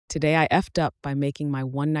Today I effed up by making my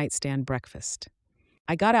one-night stand breakfast.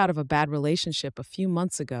 I got out of a bad relationship a few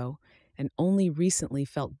months ago and only recently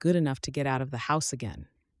felt good enough to get out of the house again.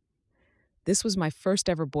 This was my first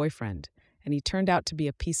ever boyfriend, and he turned out to be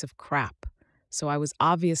a piece of crap, so I was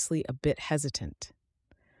obviously a bit hesitant.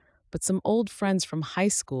 But some old friends from high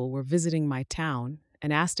school were visiting my town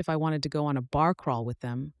and asked if I wanted to go on a bar crawl with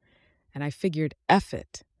them, and I figured, F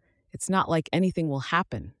it. It's not like anything will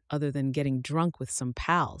happen other than getting drunk with some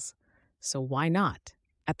pals, so why not?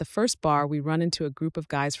 At the first bar, we run into a group of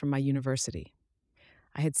guys from my university.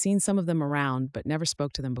 I had seen some of them around, but never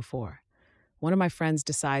spoke to them before. One of my friends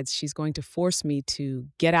decides she's going to force me to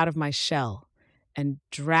get out of my shell and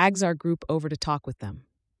drags our group over to talk with them.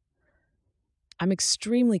 I'm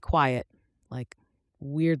extremely quiet, like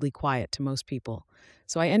weirdly quiet to most people,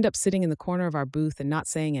 so I end up sitting in the corner of our booth and not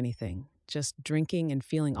saying anything, just drinking and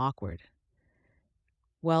feeling awkward.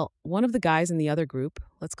 Well, one of the guys in the other group,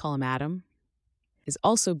 let's call him Adam, is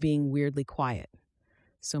also being weirdly quiet.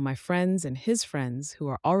 So my friends and his friends, who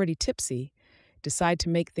are already tipsy, decide to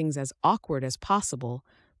make things as awkward as possible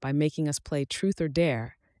by making us play truth or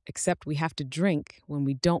dare, except we have to drink when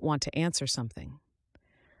we don't want to answer something.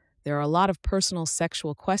 There are a lot of personal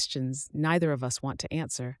sexual questions neither of us want to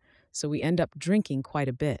answer, so we end up drinking quite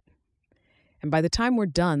a bit. And by the time we're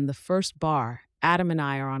done, the first bar, Adam and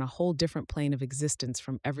I are on a whole different plane of existence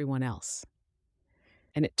from everyone else.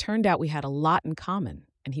 And it turned out we had a lot in common,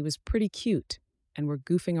 and he was pretty cute, and we're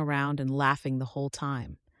goofing around and laughing the whole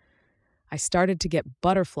time. I started to get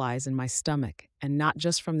butterflies in my stomach, and not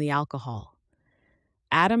just from the alcohol.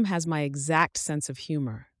 Adam has my exact sense of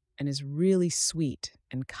humor and is really sweet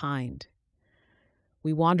and kind.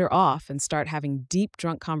 We wander off and start having deep,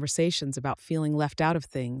 drunk conversations about feeling left out of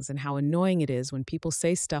things and how annoying it is when people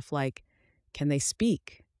say stuff like, "Can they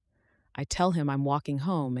speak?" I tell him I'm walking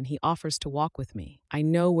home and he offers to walk with me. I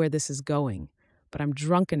know where this is going, but I'm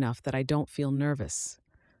drunk enough that I don't feel nervous.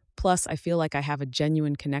 Plus, I feel like I have a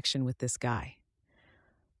genuine connection with this guy.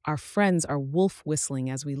 Our friends are wolf whistling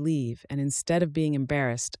as we leave, and instead of being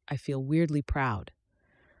embarrassed, I feel weirdly proud.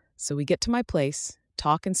 So we get to my place,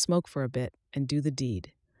 talk and smoke for a bit, and do the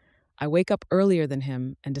deed. I wake up earlier than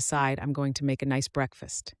him and decide I'm going to make a nice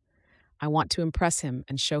breakfast. I want to impress him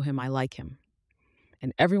and show him I like him.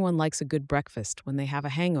 And everyone likes a good breakfast when they have a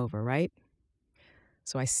hangover, right?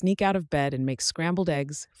 So I sneak out of bed and make scrambled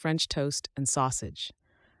eggs, French toast, and sausage.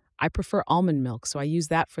 I prefer almond milk, so I use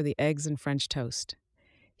that for the eggs and French toast.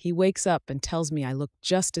 He wakes up and tells me I look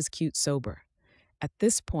just as cute sober. At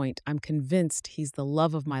this point, I'm convinced he's the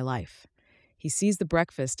love of my life. He sees the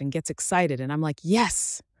breakfast and gets excited, and I'm like,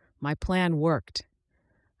 yes, my plan worked.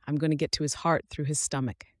 I'm going to get to his heart through his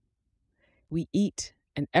stomach. We eat,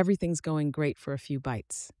 and everything's going great for a few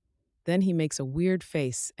bites. Then he makes a weird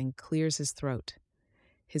face and clears his throat.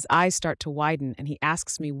 His eyes start to widen, and he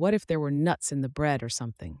asks me what if there were nuts in the bread or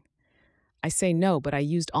something. I say no, but I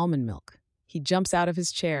used almond milk. He jumps out of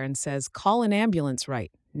his chair and says, "Call an ambulance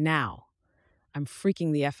right now." I'm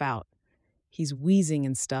freaking the F out. He's wheezing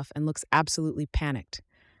and stuff and looks absolutely panicked.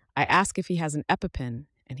 I ask if he has an EpiPen,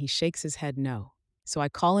 and he shakes his head no. So I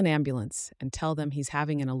call an ambulance and tell them he's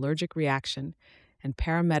having an allergic reaction, and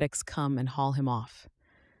paramedics come and haul him off.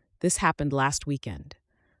 This happened last weekend.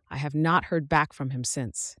 I have not heard back from him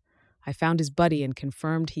since. I found his buddy and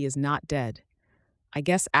confirmed he is not dead. I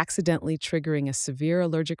guess accidentally triggering a severe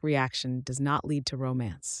allergic reaction does not lead to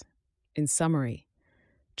romance. In summary,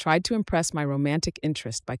 tried to impress my romantic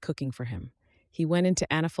interest by cooking for him. He went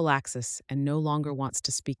into anaphylaxis and no longer wants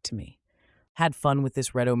to speak to me. Had fun with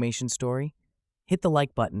this Reddomation story? Hit the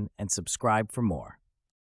like button and subscribe for more.